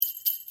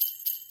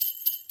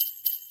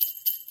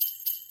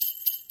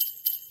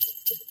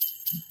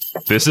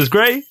This is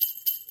Gray.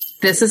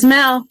 This is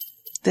Mel.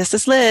 This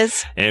is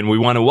Liz. And we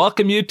want to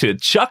welcome you to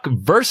Chuck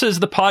versus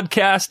the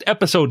Podcast,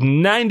 episode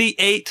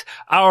 98,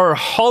 our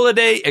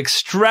holiday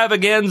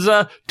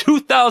extravaganza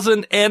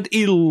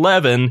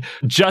 2011,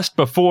 just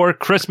before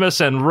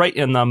Christmas and right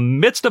in the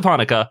midst of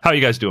Hanukkah. How are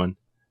you guys doing?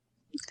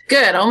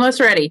 Good.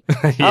 Almost ready.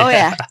 Yeah. Oh,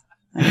 yeah.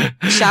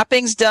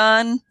 Shopping's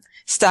done.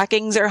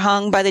 Stockings are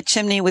hung by the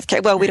chimney with,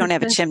 well, we don't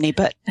have a chimney,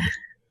 but...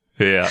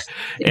 Yeah.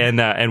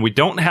 And we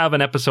don't have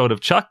an episode of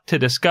Chuck to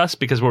discuss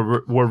because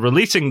we're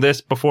releasing this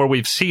before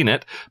we've seen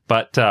it.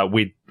 But,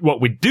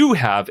 what we do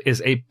have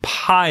is a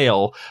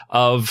pile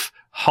of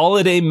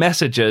holiday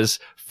messages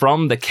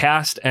from the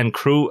cast and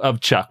crew of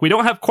Chuck. We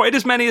don't have quite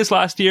as many as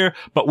last year,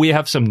 but we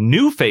have some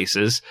new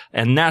faces,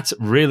 and that's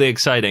really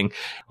exciting.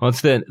 Well,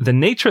 it's the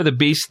nature of the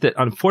beast that,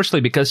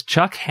 unfortunately, because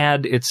Chuck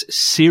had its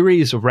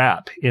series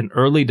wrap in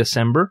early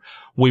December,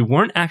 we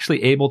weren't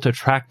actually able to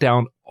track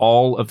down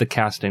all of the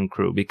cast and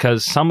crew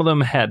because some of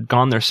them had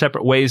gone their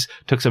separate ways,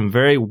 took some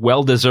very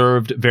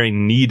well-deserved, very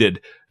needed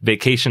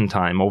vacation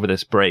time over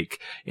this break.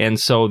 And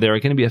so there are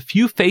going to be a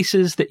few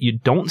faces that you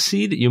don't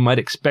see that you might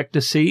expect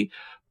to see.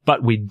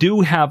 But we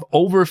do have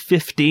over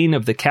 15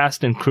 of the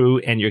cast and crew,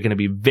 and you're going to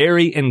be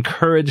very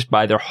encouraged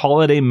by their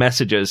holiday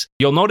messages.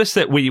 You'll notice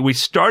that we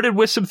started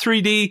with some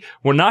 3D.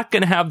 We're not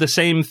going to have the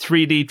same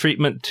 3D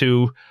treatment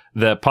to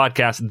the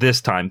podcast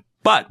this time.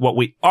 But what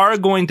we are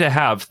going to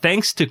have,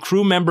 thanks to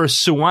crew member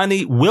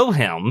Suwani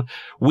Wilhelm,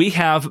 we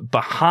have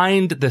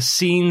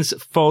behind-the-scenes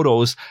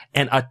photos,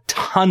 and a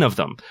ton of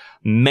them.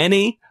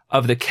 Many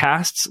of the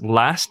cast's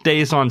last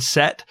days on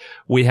set.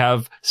 We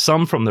have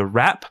some from the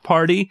wrap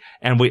party,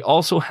 and we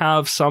also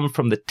have some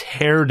from the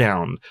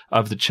teardown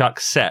of the Chuck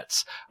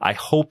sets. I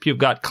hope you've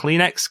got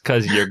Kleenex,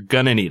 because you're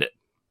gonna need it.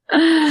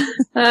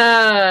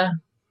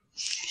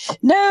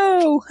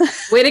 No!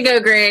 Way to go,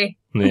 Gray.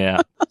 Yeah.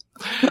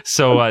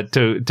 So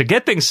to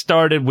get things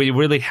started, we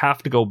really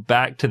have to go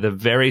back to the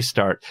very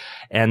start.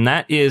 And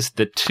that is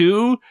the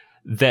two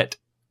that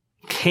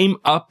came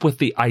up with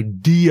the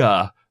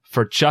idea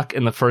for Chuck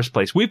in the first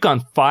place. We've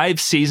gone 5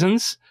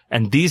 seasons,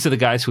 and these are the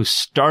guys who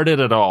started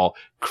it all.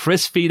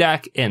 Chris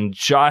Fedak and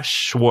Josh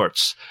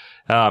Schwartz.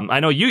 I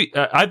know you,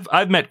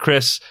 I've met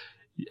Chris.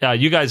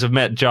 You guys have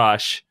met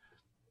Josh.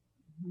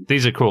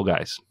 These are cool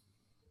guys.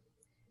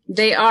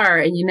 They are.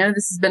 And,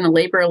 this has been a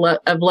labor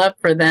of love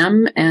for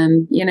them.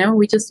 And,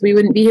 we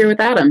wouldn't be here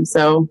without them.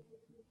 So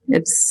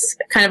it's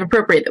kind of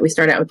appropriate that we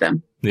start out with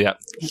them. Yeah.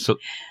 So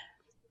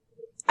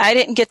I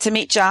didn't get to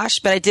meet Josh,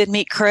 but I did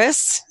meet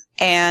Chris.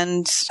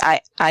 And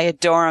I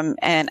adore him.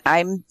 And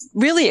I'm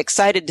really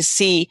excited to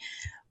see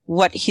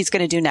what he's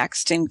going to do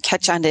next and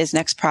catch on to his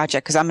next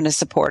project because I'm going to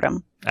support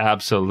him.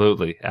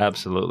 Absolutely.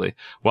 Absolutely.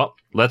 Well,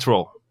 let's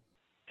roll.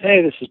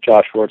 Hey, this is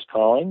Josh Schwartz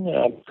calling.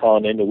 I'm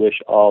calling in to wish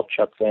all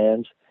Chuck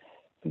fans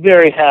a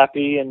very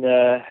happy and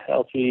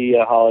healthy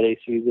holiday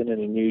season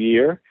and a new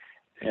year.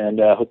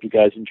 And I hope you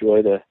guys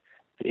enjoy the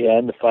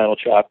final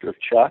chapter of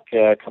Chuck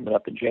coming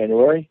up in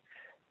January.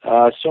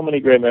 So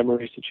many great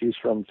memories to choose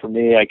from. For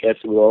me, I guess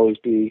it would always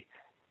be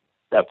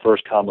that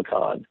first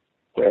Comic-Con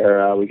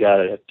where we got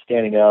a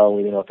standing L and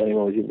we didn't know if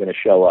anyone was even going to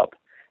show up.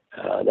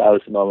 That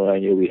was the moment I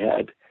knew we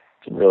had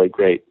some really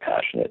great,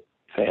 passionate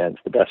fans,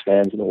 the best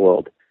fans in the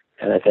world.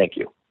 And I thank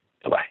you.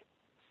 Bye-bye.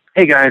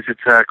 Hey, guys,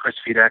 it's Chris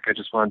Fedak. I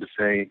just wanted to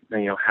say,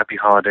 happy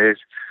holidays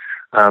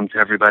to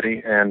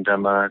everybody. And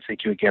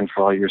thank you again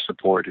for all your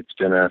support. It's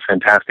been a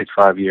fantastic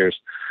 5 years.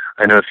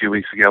 I know a few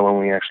weeks ago when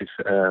we actually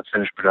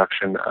finished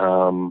production, it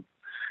was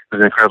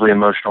an incredibly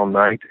emotional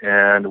night,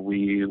 and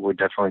we were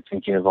definitely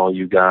thinking of all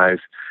you guys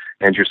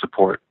and your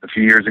support. A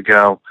few years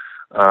ago,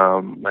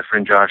 my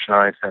friend Josh and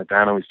I sat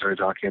down and we started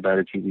talking about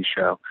a TV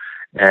show,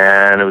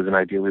 and it was an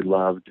idea we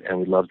loved, and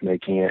we loved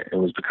making it. It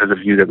was because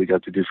of you that we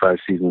got to do 5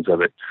 seasons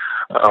of it.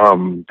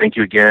 Thank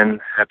you again.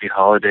 Happy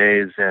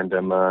holidays, and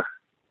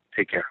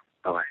take care.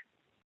 Bye-bye.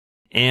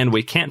 And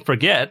we can't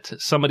forget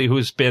somebody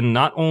who's been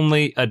not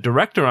only a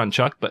director on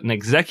Chuck, but an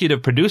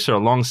executive producer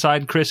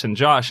alongside Chris and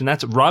Josh, and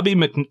that's Robbie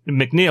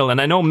McNeil.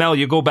 And I know, Mel,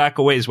 you go back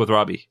a ways with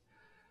Robbie.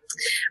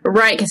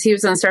 Right, because he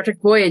was on Star Trek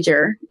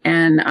Voyager,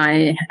 and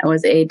I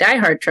was a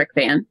diehard Trek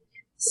fan.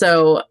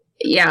 So,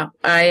 yeah,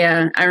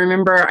 I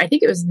remember, I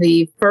think it was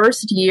the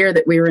first year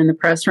that we were in the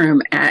press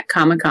room at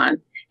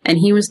Comic-Con, and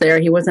he was there.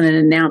 He wasn't an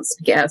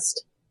announced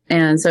guest.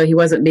 And so he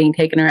wasn't being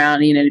taken around,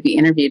 to be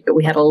interviewed, but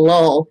we had a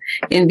lull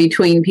in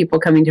between people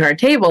coming to our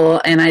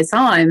table, and I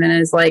saw him and I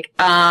was like,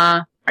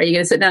 are you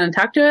going to sit down and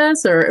talk to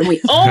us? And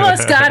we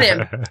almost got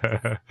him.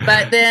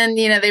 But then,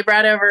 they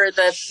brought over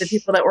the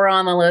people that were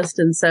on the list.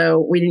 And so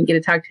we didn't get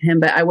to talk to him,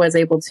 but I was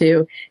able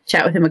to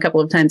chat with him a couple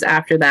of times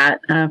after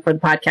that, for the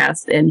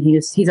podcast. And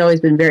he's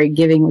always been very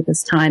giving with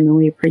his time, and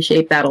we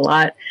appreciate that a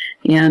lot.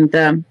 And,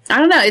 I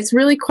don't know, it's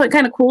really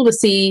kind of cool to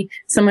see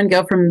someone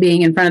go from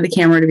being in front of the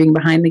camera to being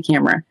behind the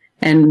camera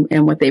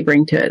and what they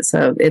bring to it.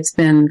 So it's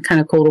been kind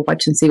of cool to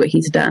watch and see what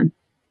he's done.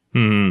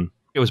 Hmm.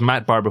 It was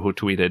Matt Barber who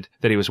tweeted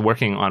that he was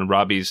working on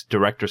Robbie's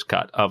director's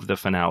cut of the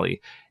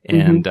finale,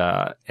 and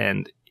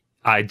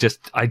I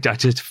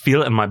just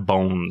feel it in my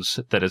bones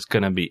that it's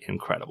going to be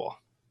incredible.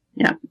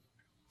 Yeah.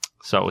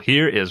 So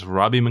here is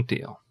Robbie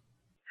McNeil.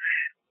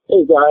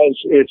 Hey guys,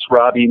 it's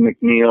Robbie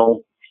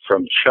McNeil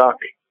from Chuck,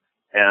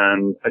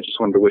 and I just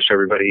wanted to wish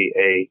everybody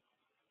a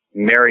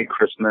Merry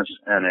Christmas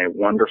and a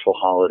wonderful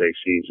holiday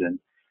season.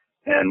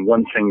 And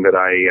one thing that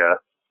I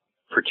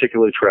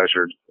particularly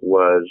treasured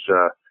was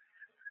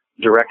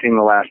directing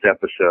the last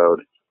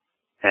episode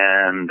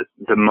and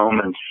the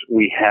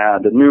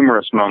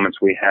numerous moments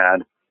we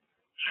had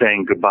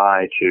saying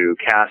goodbye to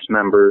cast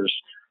members,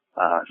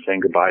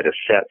 saying goodbye to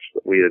sets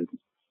that we had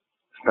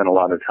spent a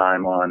lot of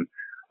time on.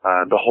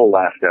 The whole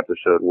last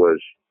episode was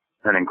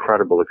an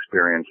incredible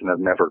experience, and I've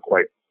never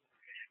quite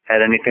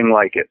had anything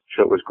like it.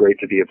 So it was great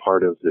to be a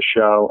part of the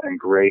show and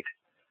great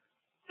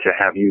to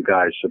have you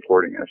guys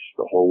supporting us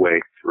the whole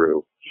way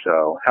through.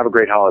 So have a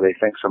great holiday.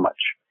 Thanks so much.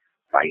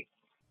 Bye.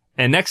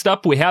 And next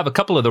up, we have a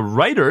couple of the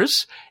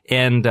writers,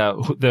 and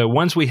the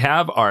ones we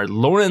have are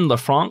Lauren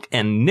LaFranc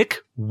and Nick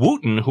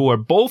Wooten, who are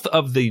both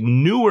of the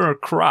newer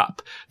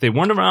crop. They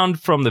weren't around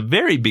from the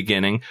very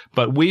beginning,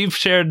 but we've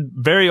shared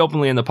very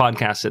openly in the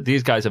podcast that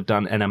these guys have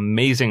done an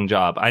amazing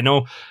job. I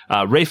know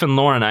Rafe and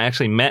Lauren, I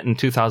actually met in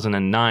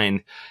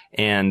 2009,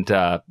 and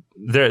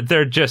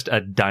they're just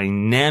a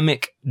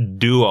dynamic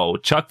duo.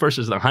 Chuck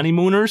versus the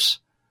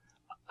Honeymooners.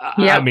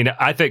 Yep. I mean,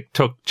 I think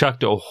took Chuck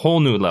to a whole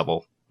new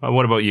level.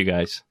 What about you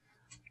guys?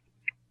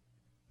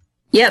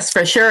 Yes,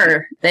 for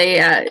sure. They,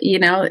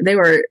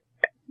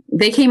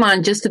 they came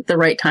on just at the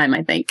right time,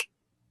 I think.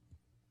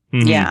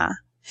 Mm-hmm.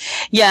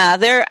 Yeah.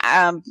 They're,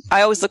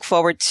 I always look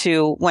forward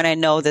to when I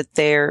know that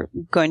they're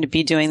going to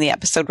be doing the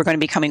episode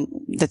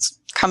that's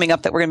coming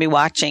up that we're going to be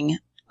watching.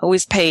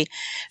 Always pay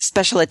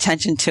special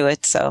attention to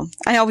it. So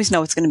I always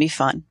know it's going to be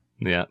fun.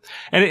 Yeah.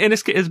 And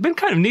it's been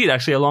kind of neat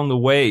actually along the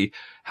way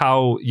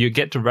how you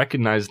get to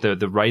recognize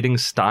the writing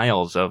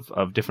styles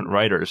of different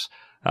writers.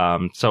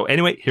 So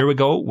anyway, here we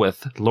go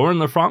with Lauren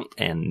LaFranc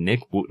and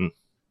Nick Wooten.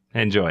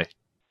 Enjoy.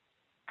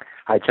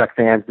 Hi, Chuck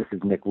fans. This is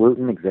Nick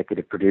Wooten,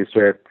 executive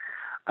producer.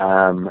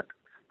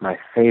 My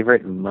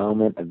favorite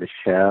moment of the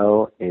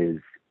show is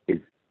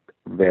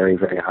very,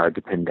 very hard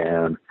to pin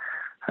down.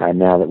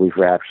 Now that we've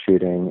wrapped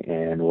shooting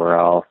and we're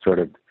all sort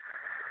of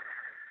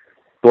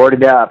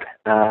boarded up,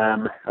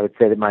 I would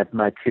say that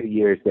my 2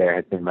 years there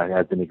has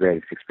been the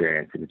greatest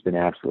experience, and it's been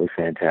absolutely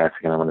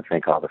fantastic. And I want to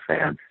thank all the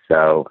fans.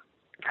 So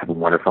have a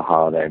wonderful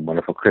holiday,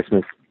 wonderful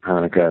Christmas,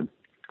 Hanukkah,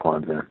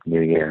 Kwanzaa,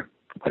 New Year,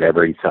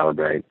 whatever you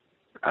celebrate.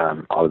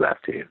 All the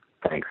best to you.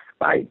 Thanks.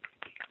 Bye.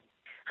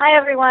 Hi,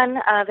 everyone.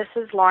 This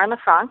is Lauren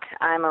LaFranc.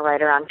 I'm a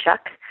writer on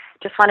Chuck.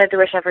 Just wanted to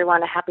wish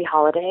everyone a happy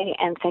holiday,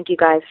 and thank you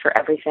guys for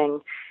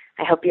everything.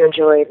 I hope you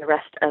enjoy the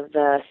rest of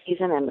the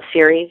season and the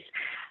series.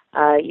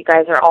 You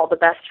guys are all the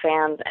best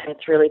fans, and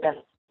it's really been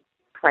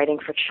writing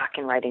for Chuck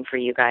and writing for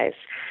you guys.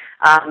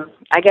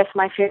 I guess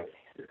my favorite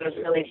was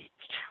really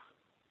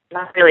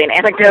not really an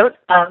anecdote,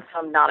 so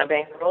I'm not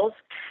obeying the rules.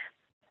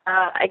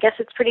 I guess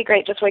it's pretty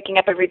great just waking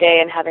up every day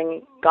and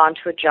having gone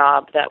to a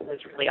job that was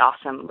really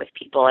awesome with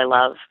people I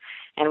love,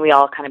 and we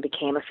all kind of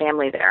became a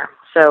family there.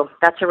 So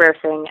that's a rare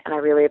thing, and I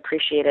really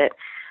appreciate it.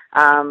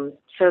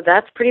 So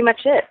that's pretty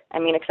much it. I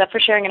mean, except for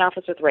sharing an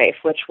office with Rafe,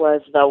 which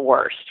was the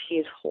worst.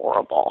 He's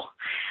horrible.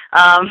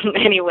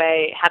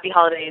 Anyway, happy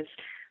holidays,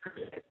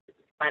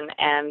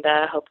 and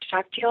hope to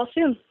talk to you all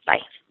soon. Bye.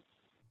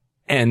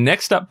 And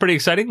next up, pretty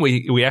exciting,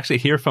 we actually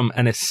hear from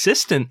an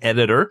assistant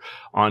editor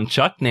on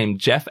Chuck named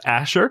Jeff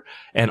Asher,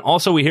 and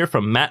also we hear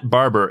from Matt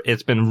Barber.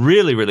 It's been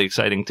really, really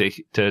exciting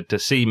to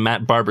see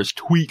Matt Barber's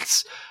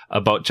tweets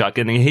about Chuck,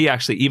 and he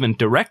actually even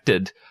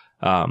directed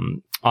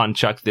on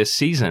Chuck this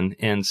season,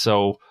 and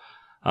so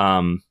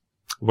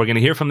we're going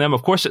to hear from them.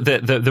 Of course,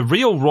 the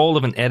real role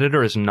of an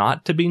editor is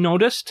not to be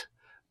noticed.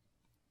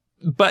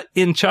 But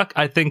in Chuck,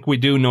 I think we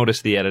do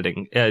notice the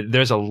editing.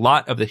 There's a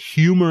lot of the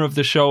humor of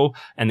the show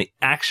and the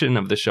action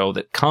of the show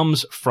that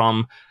comes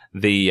from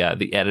the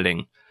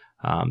editing.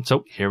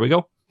 So here we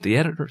go, the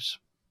editors.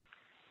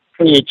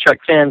 Hey, Chuck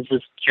fans, this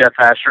is Jeff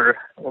Asher,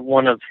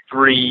 one of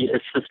 3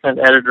 assistant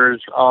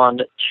editors on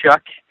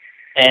Chuck.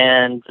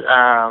 And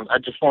I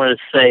just wanted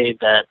to say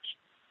that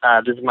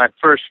this is my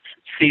first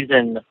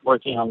season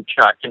working on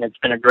Chuck, and it's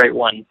been a great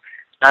one.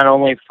 Not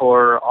only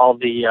for all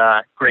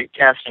the great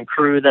cast and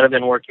crew that I've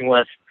been working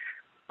with,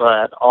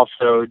 but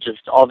also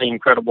just all the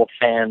incredible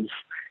fans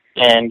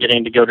and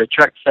getting to go to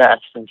Chuck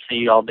Fest and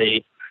see all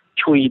the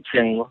tweets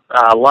and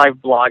live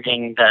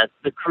blogging that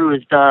the crew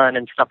has done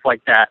and stuff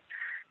like that.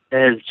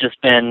 It has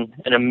just been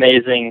an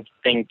amazing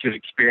thing to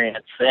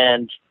experience.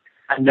 And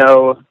I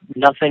know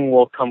nothing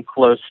will come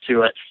close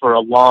to it for a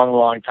long,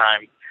 long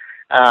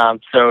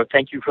time. So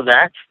thank you for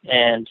that.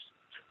 And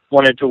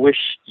wanted to wish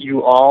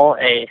you all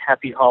a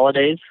happy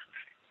holidays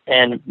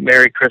and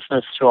Merry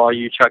Christmas to all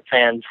you Chuck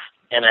fans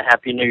and a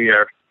Happy New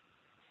Year.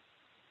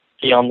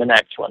 See you on the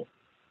next one.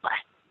 Bye.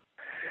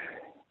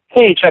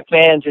 Hey, Chuck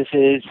fans, this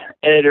is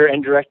editor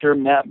and director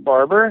Matt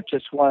Barber.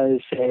 Just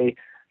wanted to say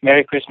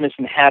Merry Christmas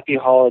and Happy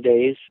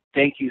Holidays.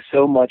 Thank you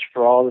so much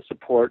for all the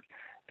support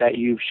that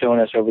you've shown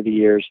us over the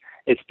years.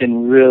 It's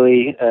been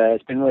really a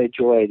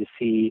joy to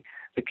see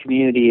the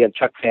community of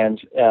Chuck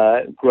fans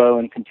grow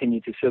and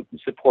continue to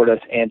support us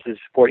and to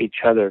support each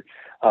other.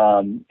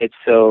 It's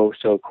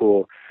so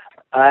cool.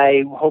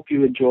 I hope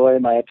you enjoy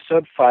my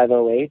episode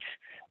 508.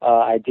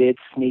 I did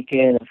sneak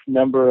in a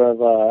number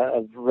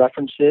of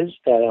references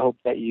that I hope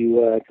that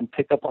you can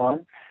pick up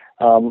on.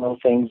 Little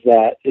things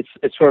that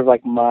it's sort of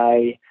like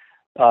my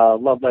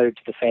love letter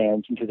to the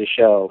fans and to the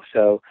show.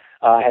 So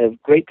I had a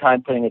great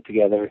time putting it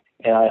together,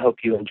 and I hope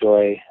you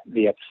enjoy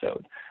the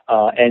episode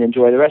and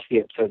enjoy the rest of the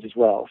episodes as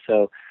well.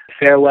 So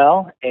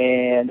farewell,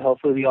 and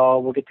hopefully we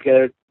all will get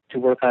together to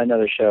work on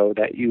another show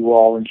that you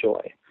all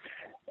enjoy,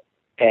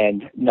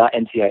 and not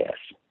NCIS.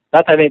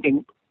 Not that I have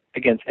anything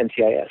against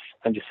NCIS.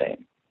 I'm just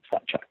saying. It's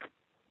not Chuck.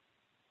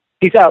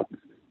 Peace out.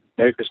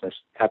 Merry Christmas.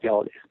 Happy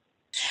holidays.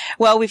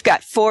 Well, we've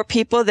got 4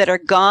 people that are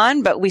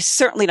gone, but we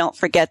certainly don't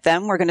forget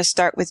them. We're going to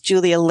start with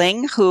Julia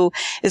Ling, who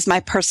is my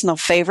personal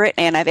favorite,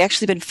 and I've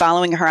actually been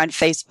following her on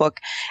Facebook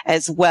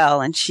as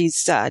well, and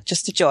she's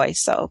just a joy.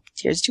 So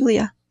here's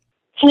Julia.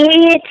 Hey,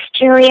 it's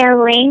Julia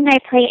Ling. I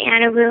play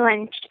Anna Wu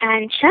on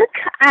Chuck.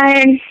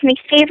 My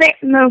favorite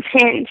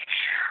moment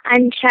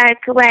on Chuck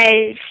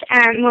was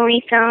when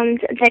we filmed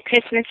the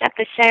Christmas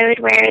episode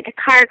where the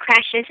car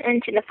crashes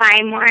into the Buy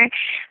More. It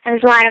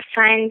was a lot of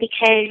fun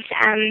because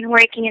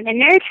working in the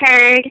Nerd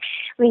Herd,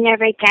 we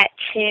never get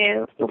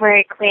to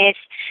work with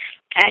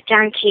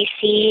John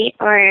Casey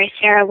or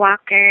Sarah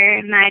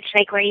Walker much.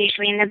 Like, we're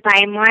usually in the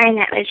Buy More, and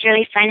that was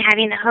really fun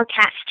having the whole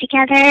cast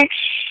together.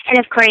 And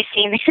of course,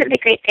 seeing the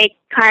great big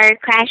car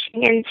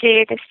crashing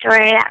into the store,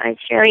 that was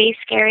really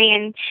scary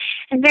and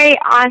very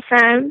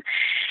awesome.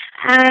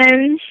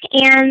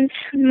 And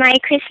my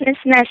Christmas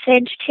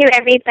message to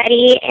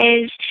everybody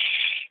is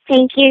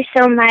thank you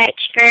so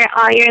much for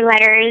all your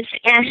letters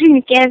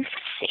and gifts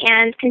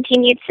and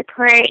continued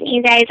support.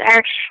 You guys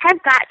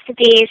have got to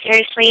be,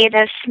 seriously,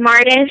 the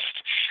smartest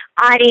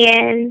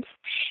audience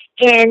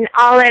in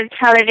all of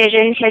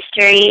television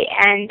history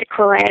and the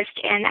coolest.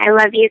 And I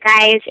love you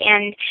guys,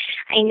 and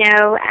I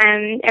know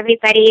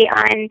everybody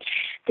on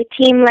the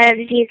team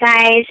loves you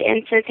guys,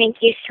 and so thank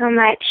you so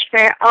much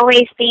for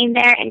always being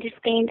there and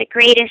just being the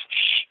greatest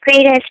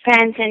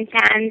friends and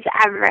fans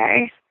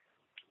ever.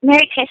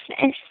 Merry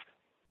Christmas.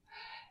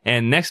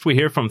 And next we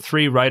hear from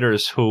 3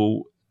 writers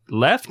who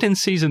left in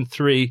season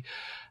 3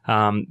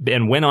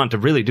 and went on to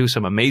really do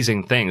some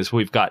amazing things.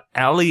 We've got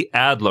Ali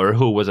Adler,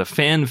 who was a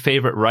fan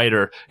favorite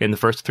writer in the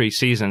first 3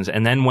 seasons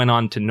and then went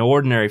on to No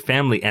Ordinary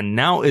Family and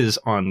now is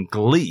on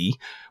Glee.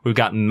 We've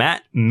got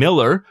Matt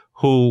Miller,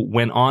 who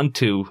went on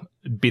to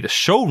be the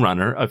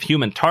showrunner of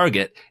Human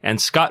Target, and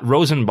Scott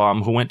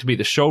Rosenbaum, who went to be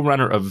the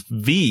showrunner of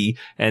V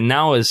and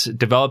now is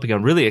developing a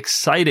really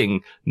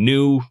exciting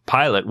new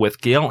pilot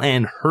with Gail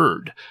Ann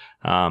Hurd.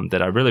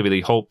 That I really,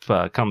 really hope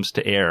comes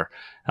to air.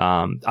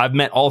 I've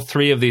met all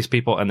 3 of these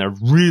people, and they're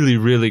really,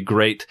 really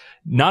great.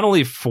 Not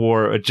only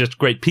for just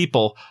great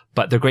people,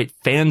 but they're great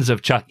fans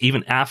of Chuck.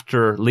 Even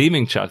after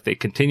leaving Chuck, they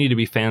continue to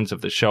be fans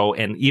of the show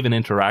and even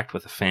interact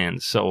with the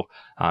fans. So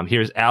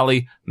here's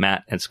Allie,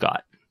 Matt, and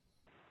Scott.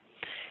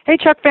 Hey,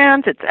 Chuck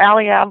fans, it's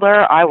Allie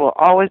Adler. I will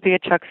always be a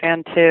Chuck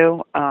fan,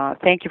 too.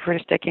 Thank you for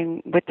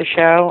sticking with the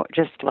show,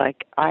 just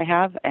like I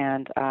have,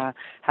 and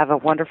have a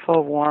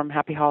wonderful, warm,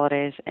 happy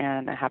holidays,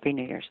 and a happy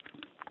New Year's.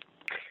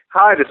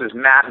 Hi, this is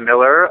Matt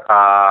Miller,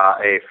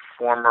 a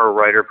former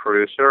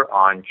writer-producer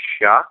on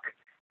Chuck,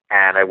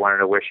 and I wanted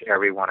to wish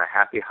everyone a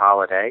happy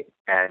holiday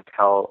and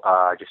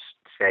just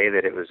say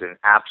that it was an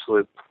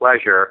absolute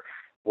pleasure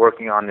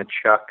working on the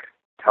Chuck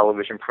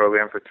television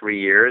program for 3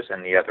 years,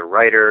 and the other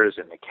writers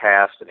and the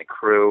cast and the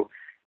crew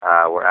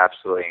were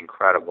absolutely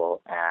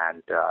incredible,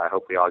 and I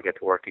hope we all get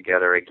to work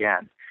together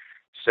again.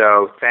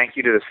 So thank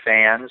you to the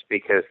fans,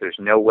 because there's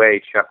no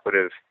way Chuck would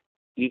have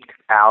eked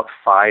out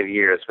 5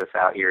 years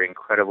without your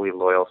incredibly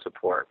loyal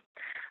support.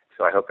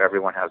 So I hope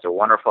everyone has a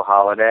wonderful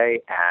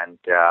holiday, and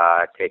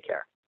take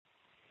care.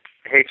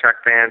 Hey, Chuck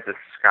fans, it's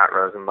Scott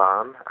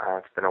Rosenbaum.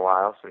 It's been a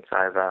while since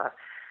I've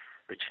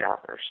reached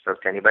out or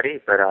spoke to anybody,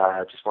 but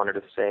I just wanted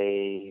to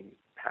say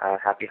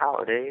happy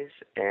holidays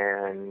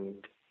and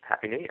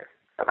happy New Year.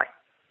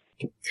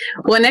 Bye-bye.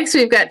 Well, next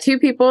we've got 2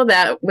 people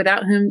that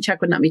without whom Chuck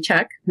would not be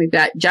Chuck. We've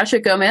got Joshua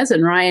Gomez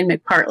and Ryan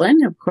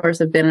McPartlin. Of course,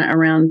 have been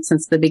around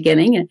since the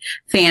beginning and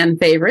fan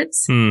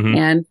favorites. Mm-hmm.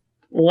 And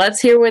let's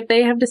hear what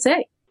they have to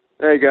say.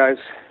 Hey, guys.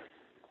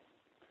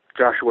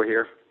 Joshua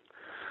here.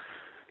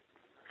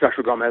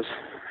 Joshua Gomez.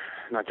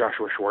 Not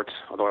Joshua Schwartz,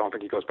 although I don't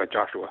think he goes by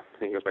Joshua. I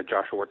think he goes by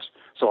Josh Schwartz,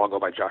 so I'll go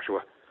by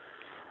Joshua.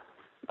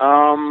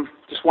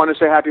 Just wanted to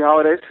say happy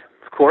holidays,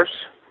 of course,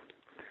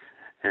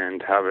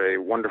 and have a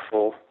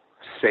wonderful,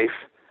 safe,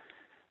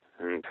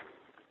 and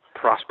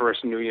prosperous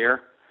new year.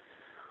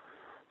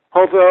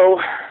 Although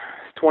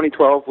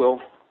 2012 will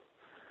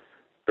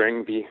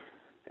bring the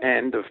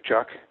end of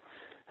Chuck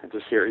as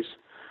a series,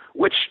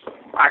 which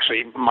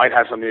actually might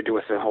have something to do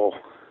with the whole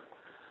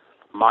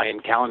Mayan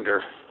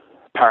calendar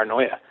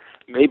paranoia.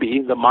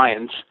 Maybe the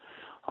Mayans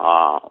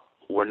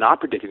were not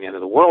predicting the end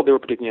of the world; they were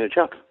predicting the end of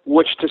Chuck,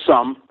 which to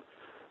some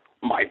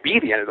might be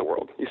the end of the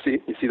world. You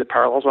see the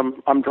parallels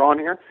I'm drawing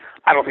here.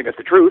 I don't think that's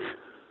the truth,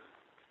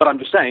 But I'm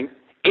just saying,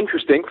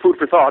 interesting, food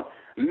for thought.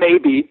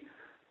 Maybe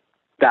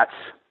that's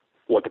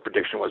what the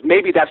prediction was.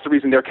 Maybe that's the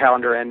reason their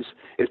calendar ends,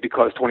 is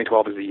because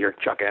 2012 is the year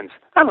Chuck ends.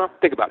 I don't know.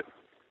 Think about it.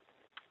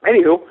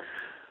 Anywho,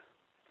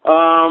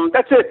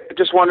 that's it. I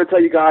just wanted to tell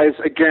you guys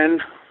again,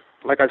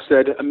 like I've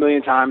said a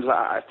million times,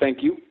 I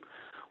thank you.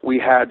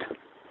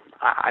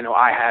 I know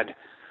I had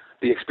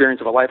the experience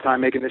of a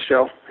lifetime making this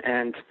show,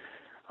 and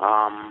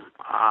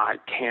I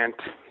can't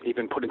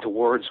even put into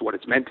words what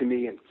it's meant to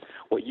me and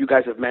what you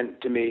guys have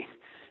meant to me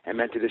and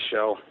meant to this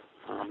show.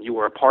 You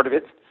were a part of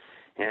it,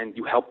 and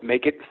you helped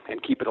make it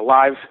and keep it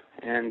alive.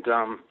 And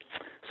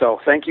so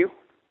thank you.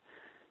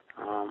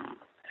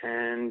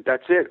 And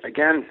that's it.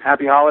 Again,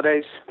 happy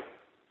holidays.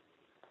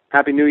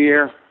 Happy New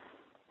Year.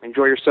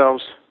 Enjoy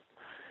yourselves.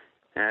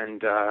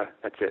 And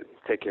that's it.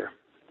 Take care.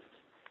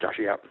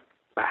 Joshy out.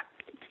 Bye.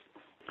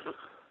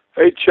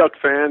 Hey, Chuck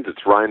fans.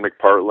 It's Ryan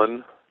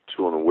McPartland. Just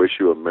want to wish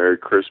you a Merry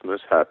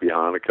Christmas, Happy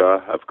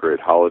Hanukkah, have a great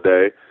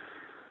holiday.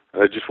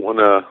 I just want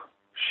to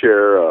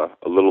share a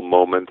little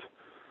moment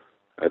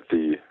at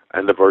the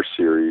end of our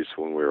series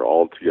when we were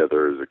all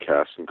together as a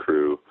cast and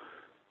crew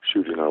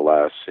shooting our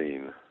last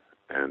scene.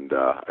 And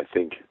I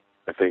think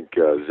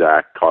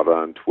Zach caught it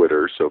on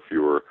Twitter, so if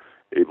you were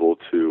able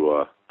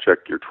to check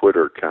your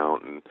Twitter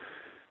account and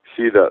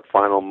see that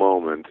final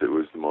moment, it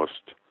was the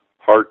most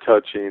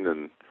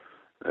heart-touching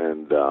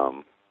and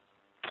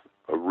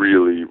a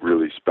really,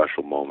 really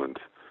special moment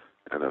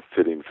and a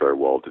fitting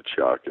farewell to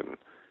Chuck. And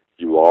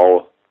you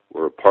all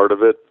were a part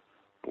of it,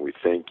 and we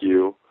thank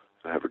you,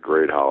 and have a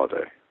great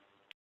holiday.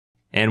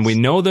 And we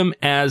know them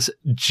as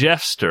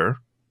Jeffster,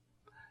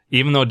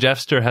 even though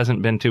Jeffster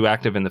hasn't been too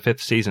active in the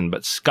 5th season.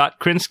 But Scott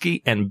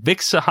Krinsky and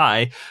Vic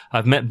Sahai,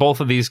 I've met both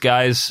of these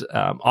guys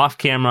off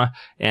camera,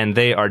 and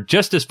they are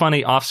just as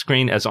funny off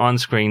screen as on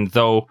screen,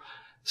 though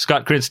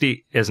Scott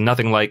Krinsky is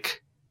nothing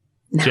like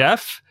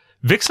Jeff.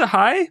 Vic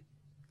Sahai,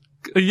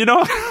 you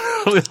know,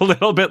 a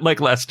little bit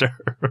like Lester.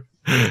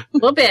 A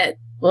little bit.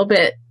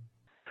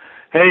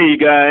 Hey, you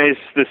guys,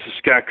 this is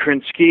Scott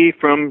Krinsky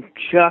from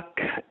Chuck,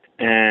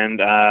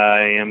 and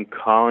I am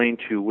calling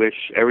to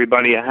wish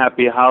everybody a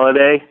happy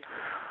holiday.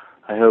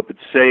 I hope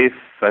it's safe,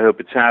 I hope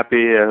it's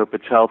happy, I hope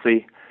it's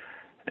healthy,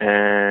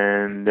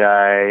 and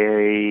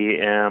I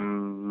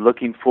am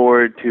looking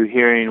forward to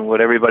hearing what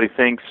everybody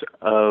thinks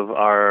of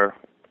our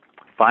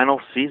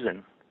final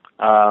season.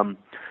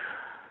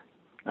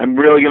 I'm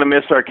really going to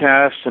miss our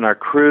cast and our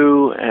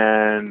crew,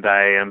 and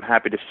I am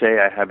happy to say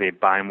I have a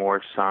Buy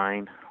More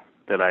sign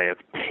that I have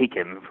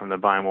taken from the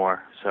Buy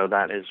More, so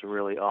that is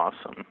really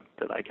awesome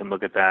that I can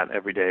look at that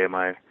every day in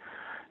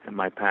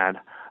my pad.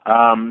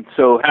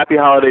 So happy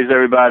holidays,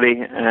 everybody,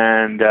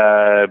 and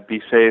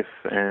be safe,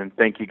 and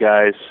thank you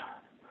guys,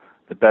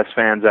 the best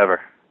fans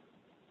ever.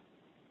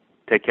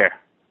 Take care.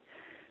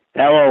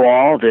 Hello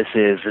all, this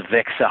is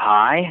Vic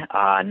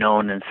Sahai,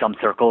 known in some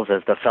circles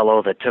as the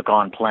fellow that took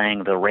on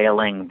playing the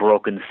railing,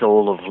 broken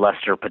soul of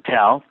Lester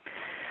Patel.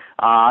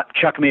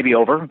 Chuck may be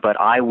over, but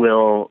I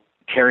will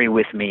carry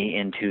with me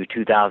into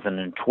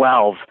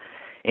 2012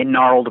 a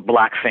gnarled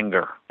black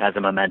finger as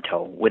a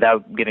memento.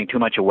 Without giving too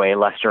much away,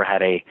 Lester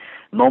had a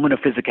moment of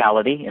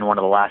physicality in one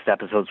of the last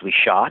episodes we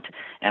shot,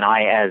 and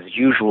I, as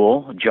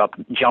usual,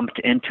 jumped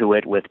into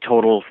it with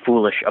total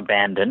foolish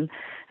abandon,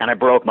 and I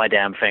broke my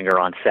damn finger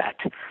on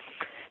set.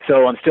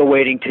 So I'm still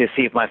waiting to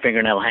see if my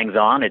fingernail hangs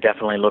on. It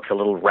definitely looks a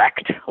little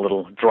wrecked, a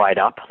little dried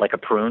up, like a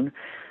prune.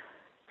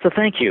 So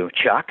thank you,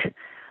 Chuck.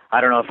 I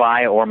don't know if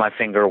I or my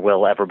finger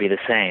will ever be the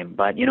same,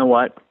 but you know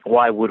what?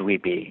 Why would we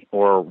be?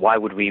 Or why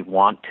would we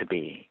want to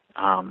be?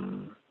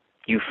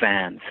 You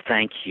fans,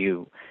 thank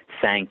you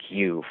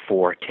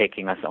for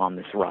taking us on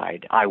this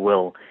ride. I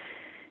will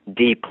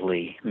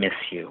deeply miss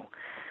you.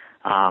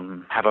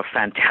 Have a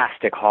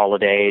fantastic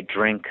holiday.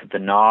 Drink the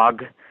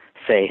nog.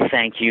 Say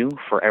thank you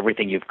for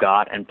everything you've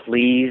got. And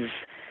please,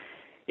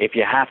 if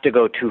you have to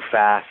go too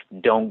fast,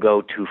 don't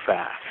go too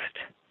fast.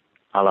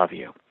 I love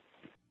you.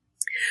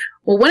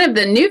 Well, one of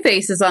the new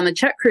faces on the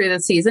Chuck crew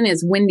this season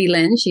is Wendy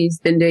Lynn. She's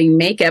been doing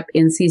makeup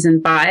in season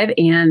 5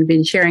 and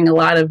been sharing a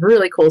lot of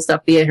really cool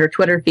stuff via her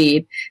Twitter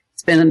feed.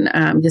 It's been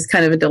just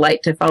kind of a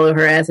delight to follow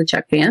her as a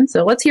Chuck fan.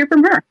 So let's hear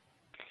from her.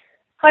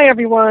 Hi,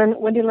 everyone.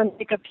 Wendy Lynn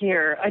Makeup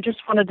here. I just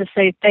wanted to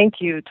say thank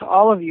you to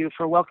all of you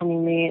for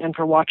welcoming me and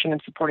for watching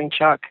and supporting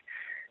Chuck.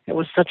 It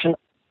was such an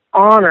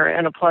honor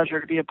and a pleasure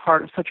to be a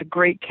part of such a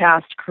great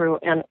cast, crew,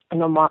 and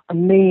an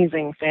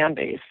amazing fan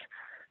base.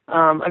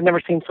 I've never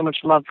seen so much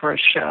love for a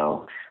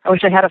show. I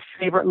wish I had a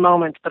favorite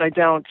moment, but I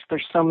don't.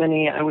 There's so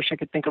many. I wish I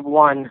could think of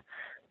one.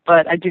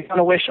 But I do want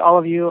to wish all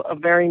of you a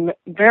very,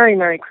 very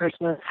Merry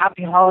Christmas,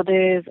 Happy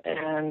Holidays,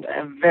 and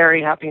a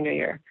very Happy New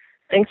Year.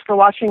 Thanks for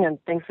watching, and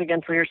thanks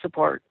again for your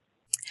support.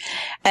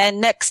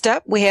 And next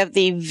up, we have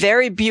the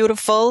very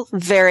beautiful,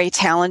 very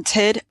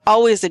talented,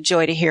 always a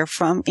joy to hear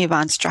from,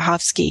 Yvonne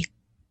Strahovski.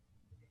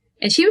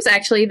 And she was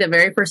actually the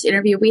very first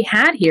interview we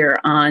had here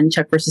on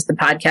Chuck versus the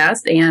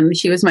podcast. And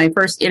she was my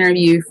first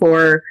interview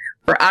for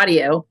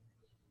audio.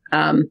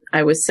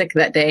 I was sick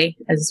that day.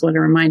 I just want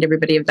to remind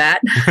everybody of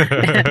that.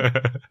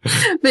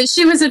 But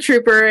she was a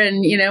trooper,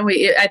 and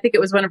I think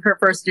it was one of her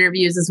first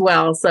interviews as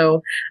well.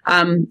 So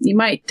you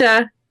might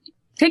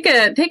take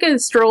a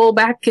stroll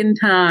back in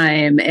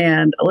time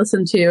and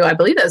listen to, I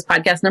believe that was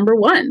podcast number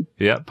 1.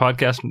 Yeah,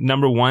 podcast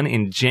number 1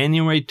 in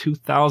January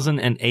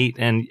 2008.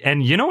 And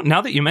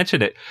now that you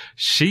mentioned it,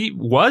 she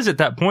was at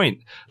that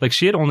point, like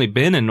she had only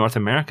been in North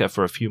America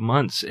for a few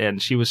months,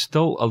 and she was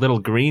still a little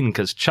green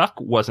because Chuck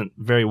wasn't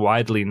very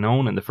widely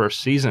known in the first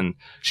season.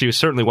 She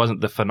certainly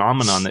wasn't the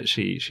phenomenon that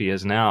she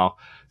is now.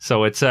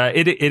 So it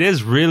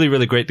is really,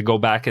 really great to go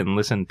back and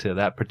listen to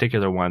that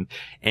particular one.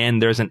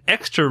 And there's an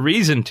extra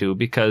reason to,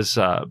 because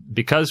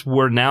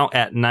we're now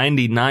at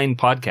 99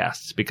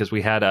 podcasts, because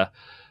we had a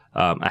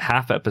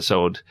half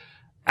episode.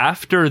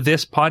 After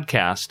this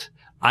podcast,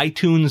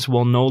 iTunes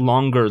will no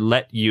longer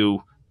let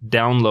you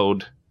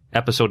download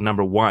episode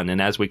number 1.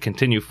 And as we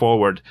continue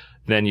forward,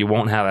 then you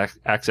won't have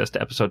access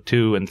to episode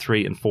 2 and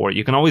 3 and 4.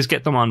 You can always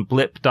get them on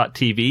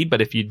blip.tv,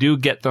 but if you do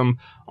get them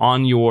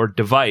on your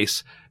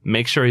device,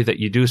 make sure that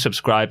you do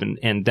subscribe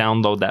and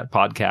download that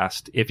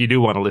podcast if you do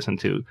want to listen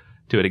to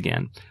it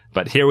again.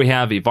 But here we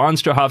have Yvonne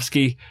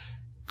Strahovski.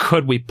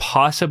 Could we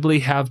possibly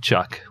have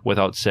Chuck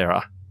without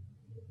Sarah?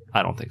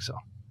 I don't think so.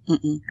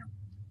 Mm-mm.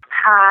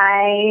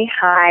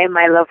 Hi,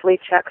 my lovely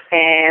Chuck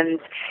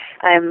fans.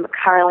 I'm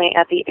currently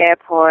at the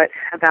airport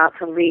about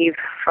to leave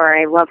for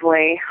a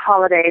lovely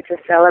holiday to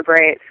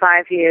celebrate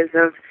 5 years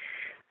of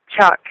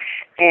Chuck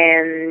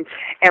and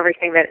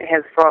everything that it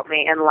has brought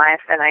me in life,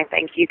 and I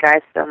thank you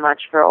guys so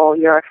much for all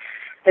your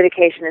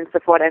dedication and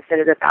support. I've said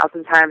it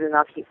 1,000 times and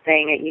I'll keep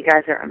saying it. You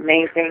guys are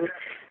amazing.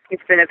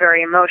 It's been a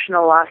very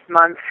emotional last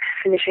month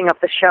finishing up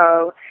the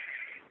show,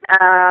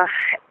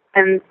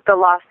 and the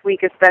last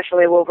week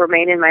especially will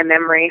remain in my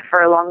memory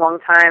for a long, long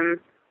time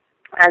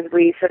as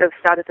we sort of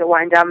started to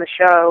wind down the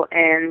show,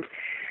 and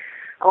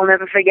I'll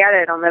never forget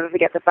it. I'll never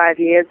forget the 5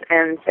 years,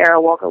 and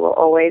Sarah Walker will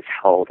always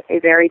hold a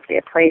very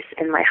dear place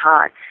in my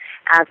heart,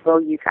 as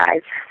will you guys.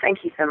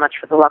 Thank you so much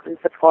for the love and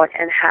support,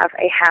 and have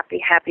a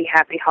happy, happy,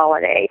 happy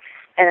holiday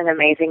and an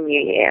amazing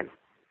new year.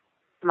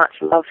 Much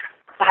love.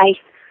 Bye.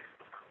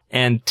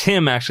 And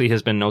Tim actually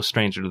has been no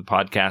stranger to the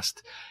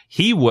podcast.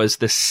 He was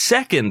the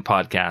second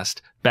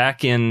podcast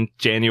back in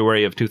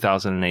January of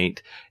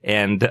 2008.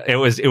 And it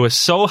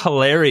was so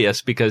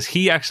hilarious because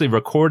he actually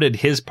recorded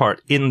his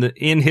part in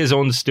his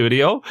own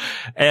studio.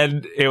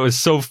 And it was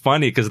so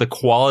funny because the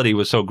quality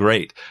was so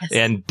great. Yes.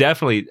 And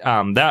definitely,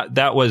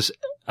 that was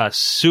a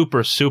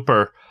super,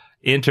 super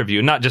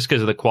interview, not just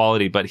because of the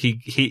quality, but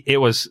it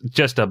was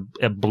just a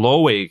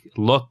blow-away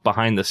look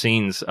behind the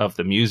scenes of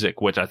the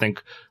music, which I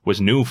think was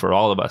new for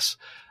all of us.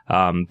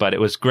 But it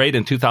was great.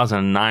 In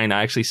 2009,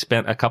 I actually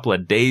spent a couple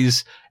of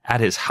days at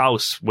his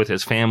house with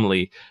his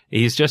family.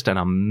 He's just an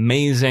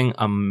amazing,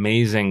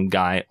 amazing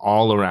guy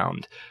all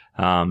around.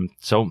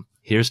 So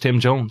here's Tim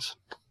Jones.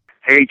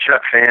 Hey,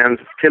 Chuck fans.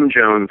 It's Tim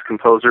Jones,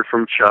 composer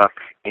from Chuck.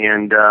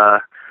 And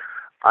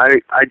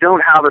I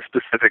don't have a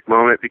specific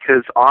moment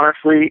because,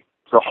 honestly,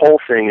 the whole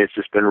thing has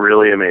just been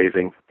really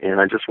amazing.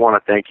 And I just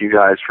want to thank you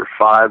guys for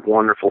 5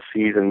 wonderful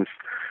seasons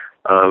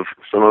of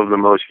some of the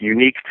most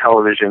unique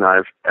television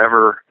I've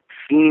ever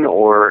seen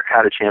or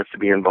had a chance to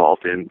be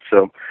involved in.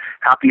 So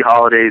happy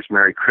holidays,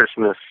 Merry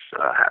Christmas,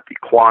 happy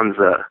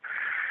Kwanzaa,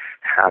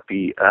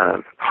 happy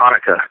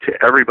Hanukkah to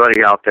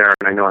everybody out there.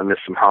 And I know I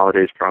missed some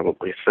holidays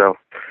probably. So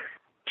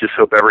just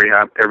hope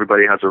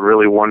everybody has a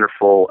really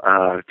wonderful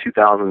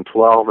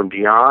 2012 and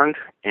beyond.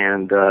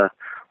 And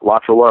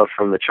lots of love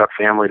from the Chuck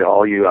family to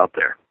all you out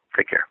there.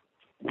 Take care.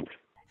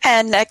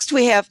 And next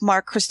we have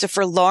Mark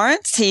Christopher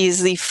Lawrence.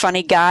 He's the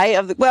funny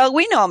guy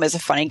we know him as a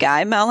funny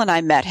guy. Mel and I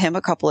met him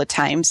a couple of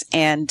times,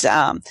 and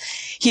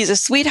he's a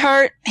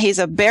sweetheart. He's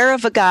a bear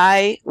of a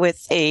guy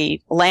with a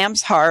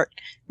lamb's heart.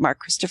 Mark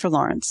Christopher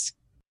Lawrence.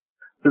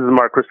 This is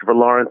Mark Christopher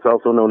Lawrence,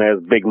 also known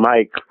as Big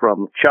Mike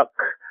from Chuck.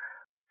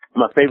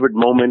 My favorite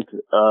moment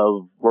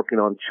of working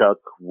on Chuck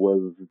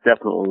was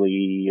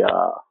definitely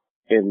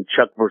in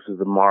Chuck versus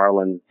the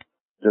Marlins,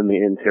 in the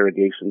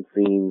interrogation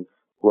scenes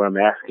where I'm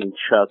asking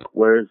Chuck,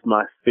 "Where's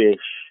my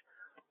fish?"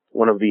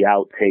 One of the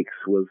outtakes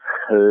was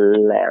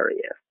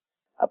hilarious.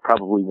 I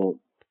probably won't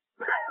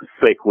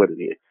say what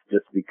it is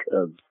just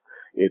because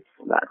it's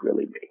not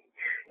really me.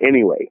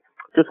 Anyway,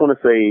 just want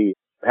to say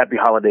happy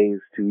holidays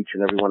to each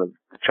and every one of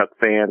the Chuck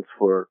fans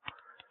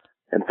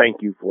and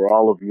thank you for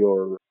all of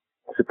your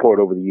support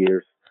over the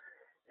years,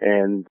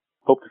 and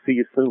hope to see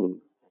you soon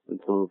in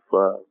some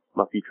of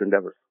my future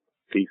endeavors.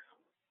 Peace.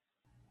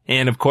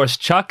 And of course,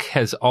 Chuck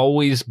has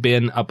always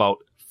been about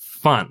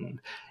fun.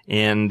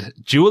 And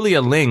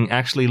Julia Ling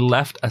actually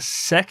left a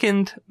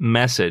second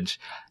message,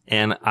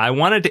 and I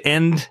wanted to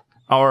end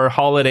our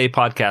holiday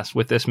podcast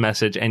with this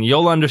message, and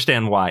you'll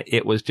understand why.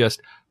 It was just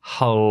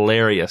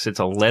hilarious. It's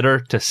a letter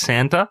to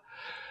Santa.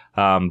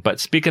 But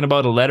speaking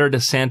about a letter to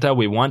Santa,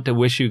 we want to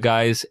wish you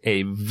guys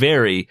a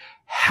very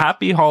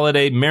happy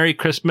holiday, Merry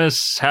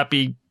Christmas,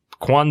 happy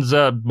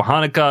Kwanzaa,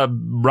 Hanukkah,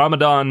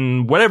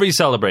 Ramadan, whatever you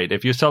celebrate.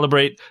 If you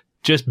celebrate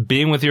just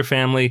being with your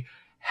family,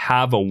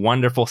 have a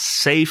wonderful,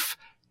 safe,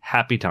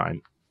 happy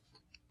time.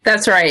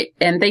 That's right.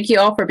 And thank you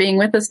all for being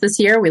with us this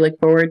year. We look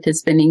forward to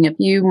spending a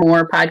few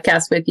more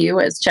podcasts with you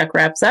as Chuck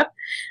wraps up.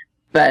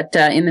 But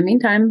in the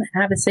meantime,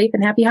 have a safe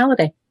and happy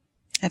holiday.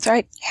 That's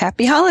right.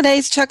 Happy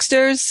holidays,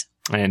 Chucksters.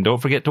 And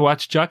don't forget to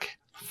watch Chuck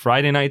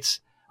Friday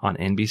nights on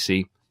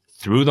NBC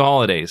through the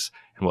holidays.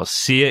 And we'll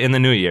see you in the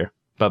new year.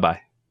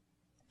 Bye-bye.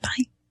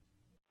 Bye.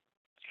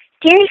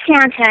 Dear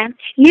Santa,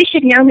 you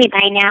should know me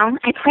by now.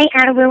 I play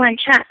Annabelle on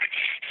Chuck.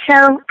 So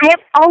I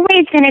have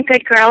always been a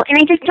good girl, and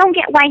I just don't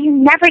get why you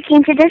never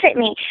came to visit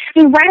me. I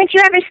mean, why don't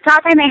you ever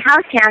stop by my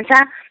house,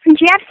 Santa? Do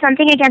you have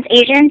something against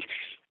Asians?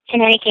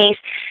 In any case,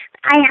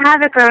 I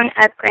have a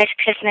grown-up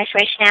Christmas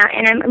wish now,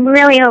 and I'm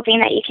really hoping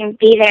that you can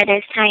be there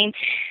this time.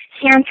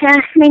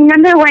 Santa, my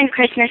number one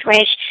Christmas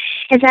wish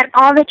is that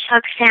all the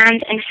Chuck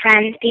fans and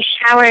friends be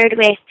showered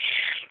with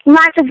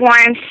lots of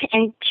warmth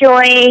and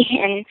joy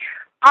and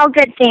all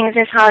good things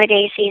this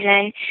holiday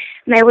season.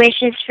 My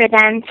wish is for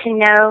them to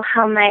know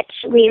how much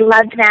we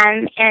love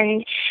them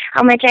and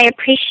how much I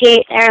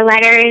appreciate their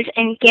letters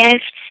and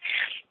gifts.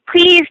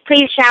 Please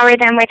shower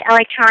them with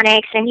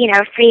electronics and,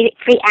 free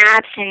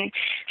apps and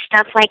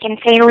stuff like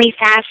Insanely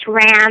Fast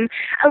RAM.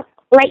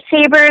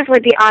 Lightsabers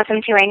would be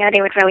awesome too. I know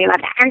they would really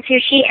love that. And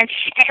sushi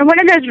and one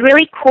of those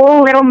really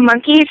cool little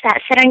monkeys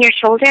that sit on your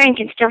shoulder and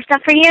can steal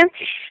stuff for you.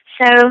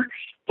 So,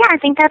 yeah, I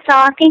think that's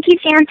all. Thank you,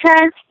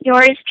 Santa.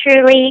 Yours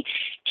truly,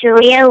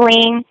 Julia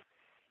Wing.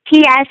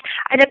 P.S.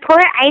 Are the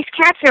polar ice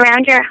caps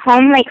around your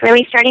home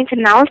really starting to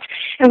melt?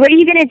 And what are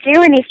you going to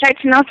do when they start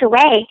to melt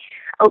away?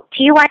 Oh,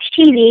 do you watch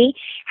TV?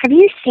 Have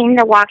you seen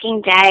The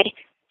Walking Dead?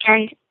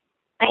 And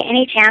by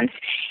any chance,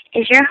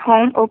 is your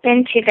home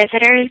open to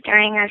visitors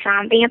during a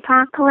zombie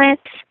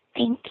apocalypse?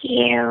 Thank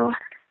you.